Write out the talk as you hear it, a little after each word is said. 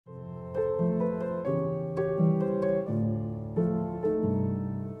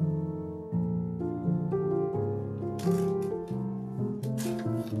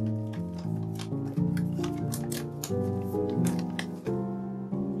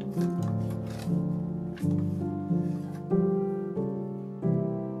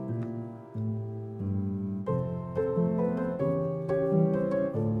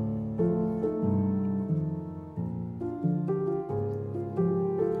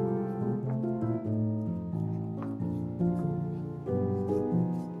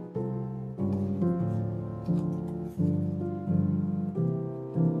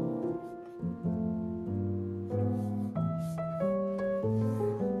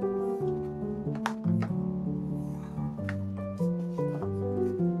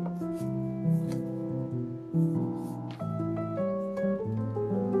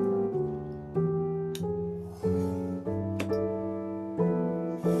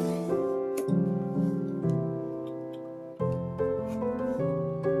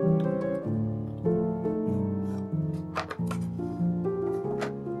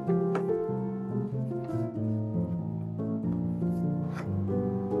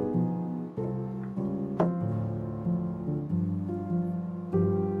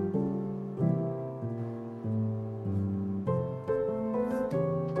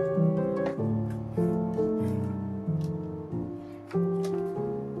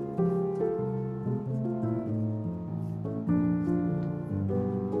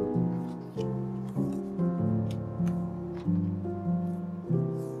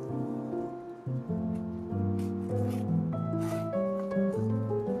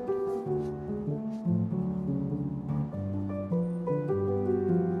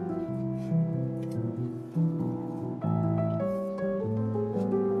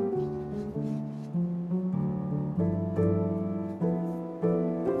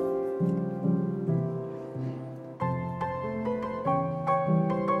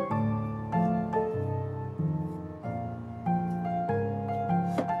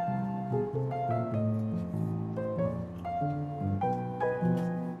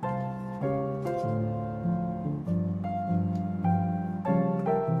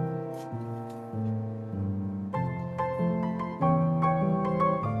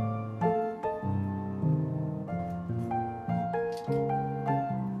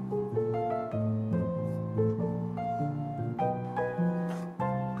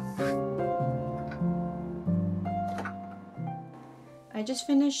just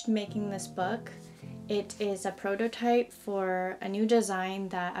finished making this book. It is a prototype for a new design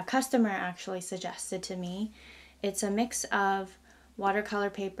that a customer actually suggested to me. It's a mix of watercolor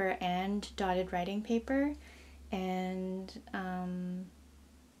paper and dotted writing paper, and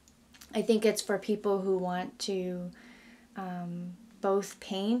I think it's for people who want to both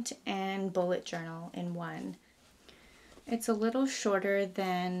paint and bullet journal in one. It's a little shorter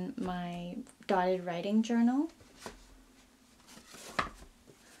than my dotted writing journal.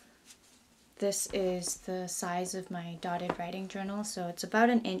 This is the size of my dotted writing journal, so it's about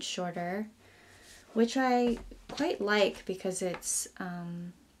an inch shorter, which I quite like because it's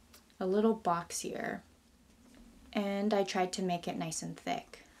a little boxier. And I tried to make it nice and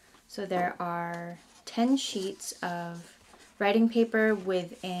thick. So there are 10 sheets of writing paper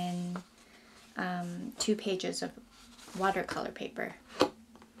within 2 pages of watercolor paper.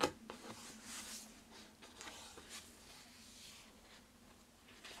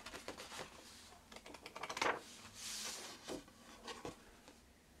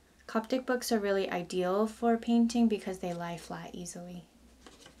 Coptic books are really ideal for painting because they lie flat easily.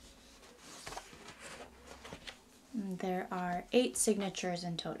 And there are 8 signatures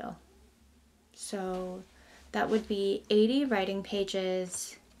in total. So that would be 80 writing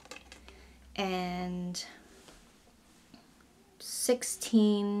pages and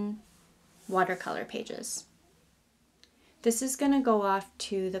 16 watercolor pages. This is going to go off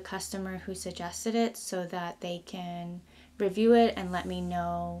to the customer who suggested it so that they can review it and let me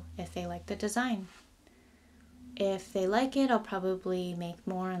know if they like the design. If they like it, I'll probably make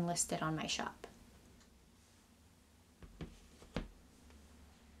more and list it on my shop.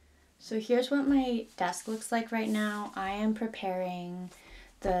 So here's what my desk looks like right now. I am preparing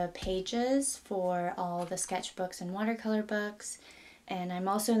the pages for all the sketchbooks and watercolor books, and I'm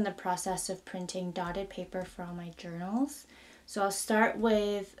also in the process of printing dotted paper for all my journals. So I'll start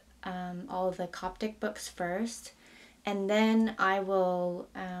with all the Coptic books first, and then I will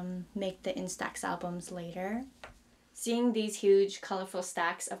make the Instax albums later. Seeing these huge colorful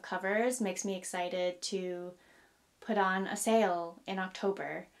stacks of covers makes me excited to put on a sale in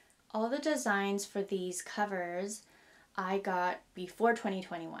October. All the designs for these covers I got before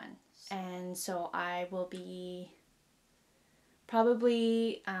 2021, and so I will be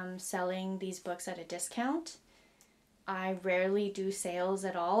probably selling these books at a discount. I rarely do sales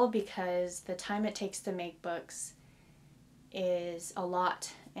at all because the time it takes to make books is a lot,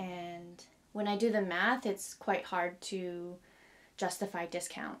 and when I do the math it's quite hard to justify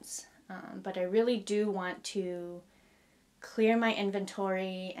discounts, but I really do want to clear my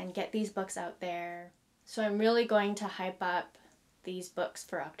inventory and get these books out there. So I'm really going to hype up these books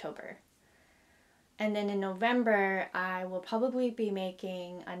for October. And then in November, I will probably be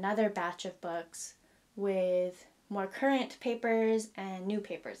making another batch of books with more current papers and new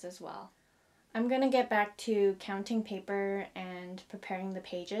papers as well. I'm going to get back to counting paper and preparing the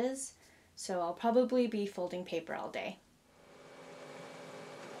pages, so I'll probably be folding paper all day.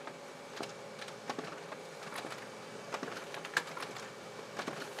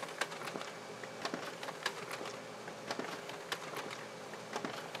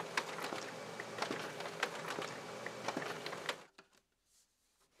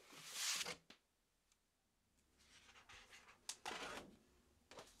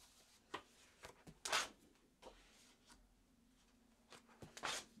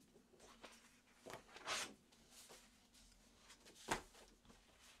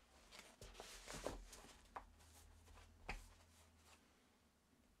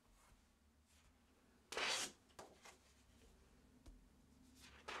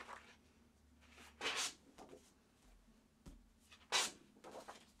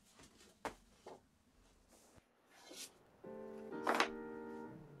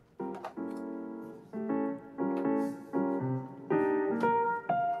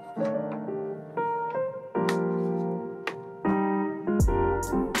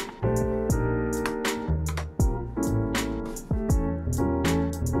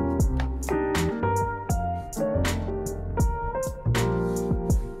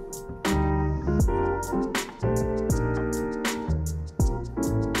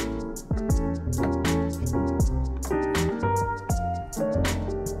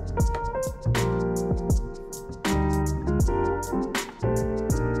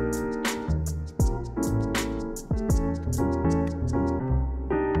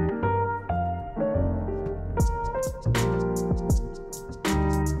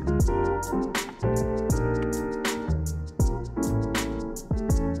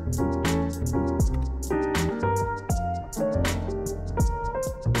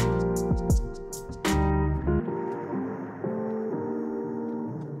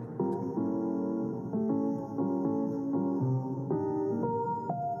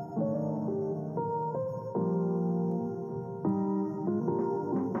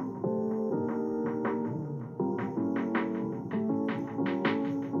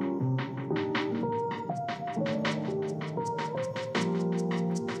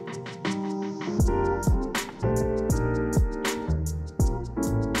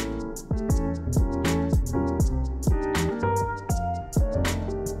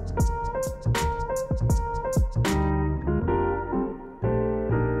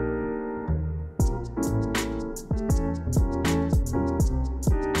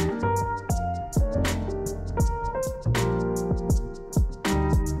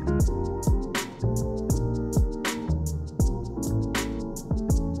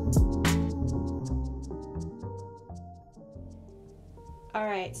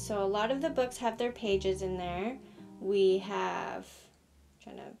 Alright, so a lot of the books have their pages in there. We have, I'm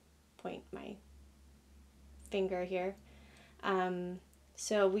trying to point my finger here.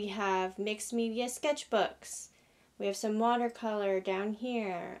 So we have mixed media sketchbooks. We have some watercolor down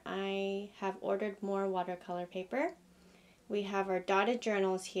here. I have ordered more watercolor paper. We have our dotted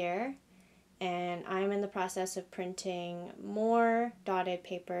journals here, and I'm in the process of printing more dotted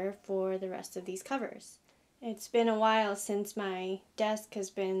paper for the rest of these covers. It's been a while since my desk has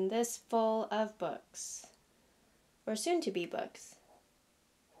been this full of books, or soon to be books.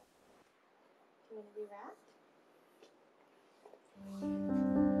 Do you want to be wrapped?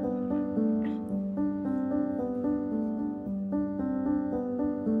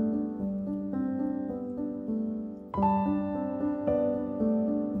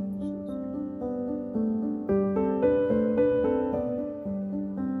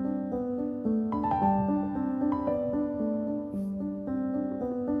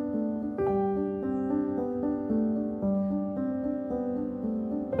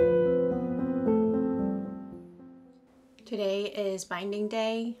 Today is binding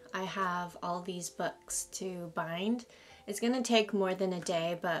day. I have all these books to bind. It's going to take more than a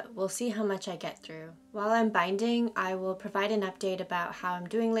day, but we'll see how much I get through. While I'm binding, I will provide an update about how I'm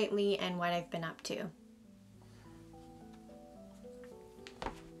doing lately and what I've been up to.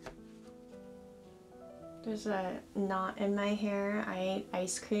 There's a knot in my hair. I ate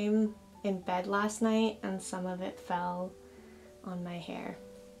ice cream in bed last night and some of it fell on my hair.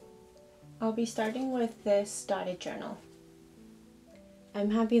 I'll be starting with this dotted journal. I'm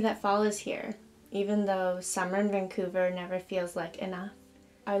happy that fall is here, even though summer in Vancouver never feels like enough.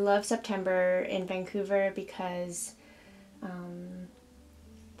 I love September in Vancouver because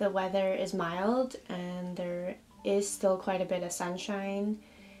the weather is mild and there is still quite a bit of sunshine,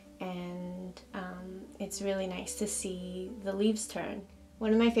 and it's really nice to see the leaves turn.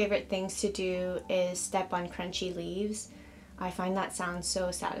 One of my favorite things to do is step on crunchy leaves. I find that sound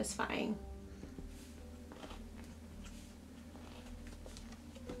so satisfying.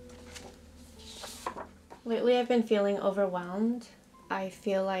 Lately I've been feeling overwhelmed. I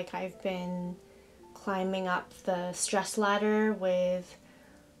feel like I've been climbing up the stress ladder with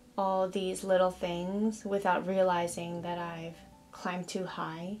all these little things without realizing that I've climbed too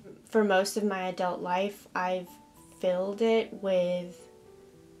high. For most of my adult life, I've filled it with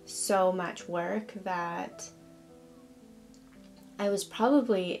so much work that I was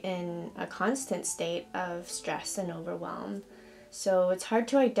probably in a constant state of stress and overwhelm. So it's hard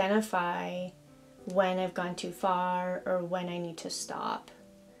to identify when I've gone too far or when I need to stop.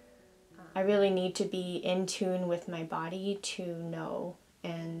 I really need to be in tune with my body to know,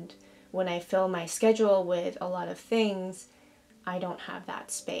 and when I fill my schedule with a lot of things, I don't have that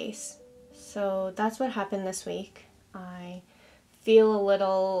space. So that's what happened this week. I feel a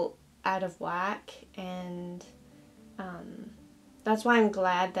little out of whack, and that's why I'm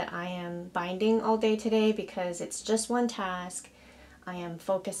glad that I am binding all day today, because it's just one task. I am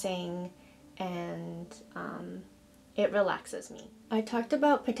focusing and it relaxes me. I talked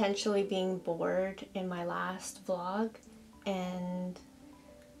about potentially being bored in my last vlog, and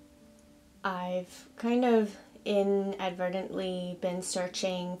I've kind of inadvertently been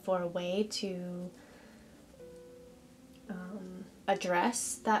searching for a way to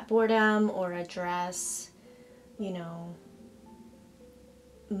address that boredom, or address, you know,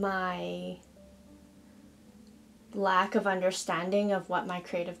 my lack of understanding of what my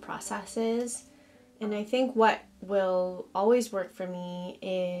creative process is. And I think what will always work for me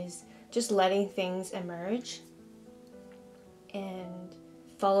is just letting things emerge and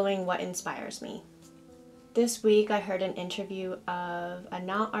following what inspires me. This week I heard an interview of a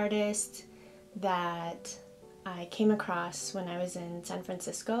knot artist that I came across when I was in San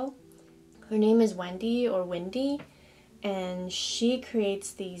Francisco. Her name is Wendy, or Windy, and she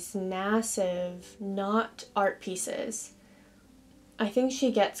creates these massive knot art pieces. I think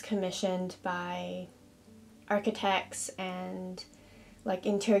she gets commissioned by architects and like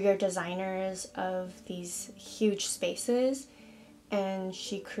interior designers of these huge spaces, and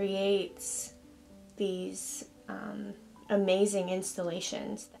she creates these amazing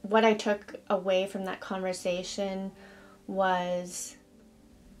installations. What I took away from that conversation was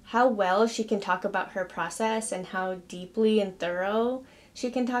how well she can talk about her process and how deeply and thorough she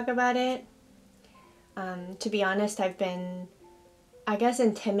can talk about it. To be honest, I've been, I guess,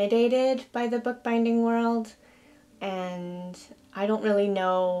 intimidated by the bookbinding world, and I don't really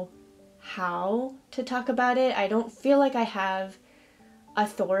know how to talk about it. I don't feel like I have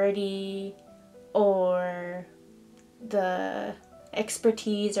authority or the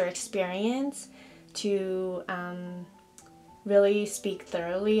expertise or experience to really speak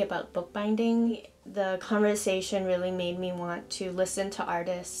thoroughly about bookbinding. The conversation really made me want to listen to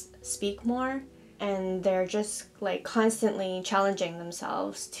artists speak more, and they're just like constantly challenging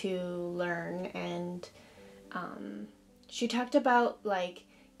themselves to learn. And she talked about like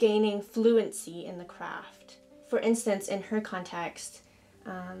gaining fluency in the craft. For instance, in her context,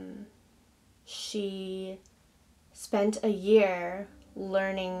 she spent a year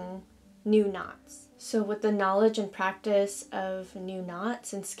learning new knots. So with the knowledge and practice of new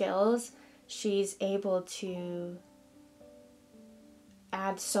knots and skills, she's able to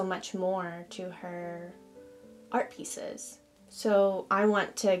add so much more to her art pieces. So I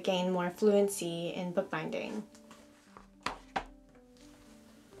want to gain more fluency in bookbinding.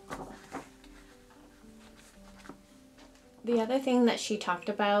 The other thing that she talked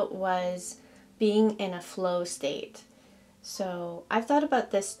about was being in a flow state. So I've thought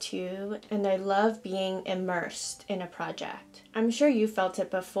about this too, and I love being immersed in a project. I'm sure you felt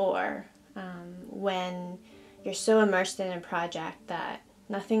it before, when you're so immersed in a project that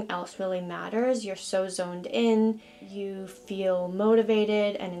nothing else really matters. You're so zoned in, you feel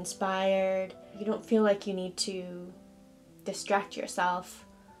motivated and inspired. You don't feel like you need to distract yourself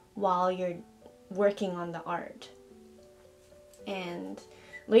while you're working on the art. And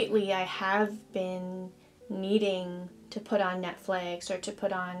lately I have been needing to put on Netflix or to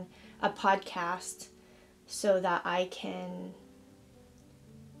put on a podcast so that I can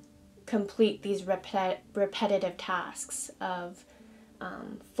complete these repetitive tasks of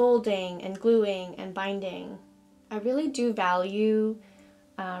folding and gluing and binding. I really do value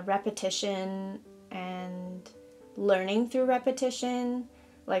repetition and learning through repetition.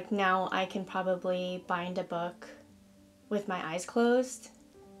 Like now I can probably bind a book with my eyes closed,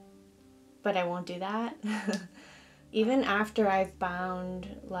 but I won't do that. Even after I've bound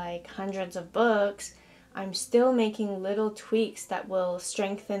like hundreds of books, I'm still making little tweaks that will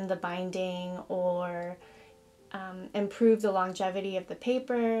strengthen the binding or improve the longevity of the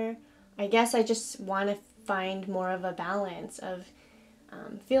paper. I guess I just want to find more of a balance of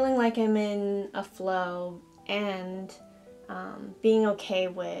feeling like I'm in a flow and being okay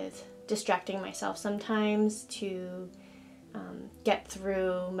with distracting myself sometimes to get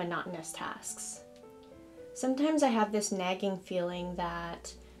through monotonous tasks. Sometimes I have this nagging feeling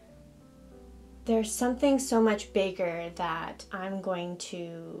that there's something so much bigger that I'm going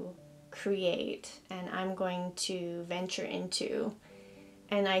to create and I'm going to venture into,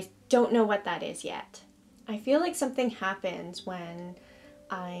 and I don't know what that is yet. I feel like something happens when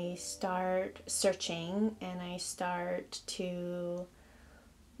I start searching and I start to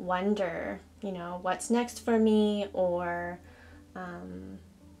wonder, what's next for me, or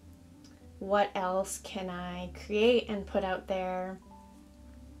what else can I create and put out there.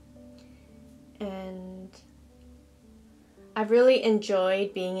 And I've really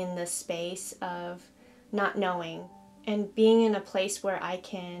enjoyed being in this space of not knowing and being in a place where I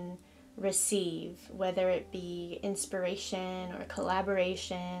can receive, whether it be inspiration or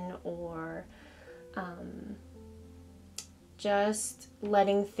collaboration or just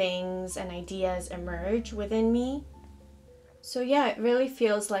letting things and ideas emerge within me. So yeah, it really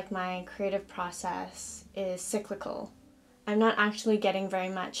feels like my creative process is cyclical. I'm not actually getting very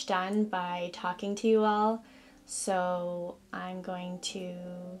much done by talking to you all, so I'm going to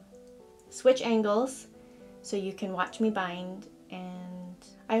switch angles so you can watch me bind, and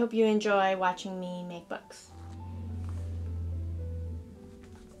I hope you enjoy watching me make books.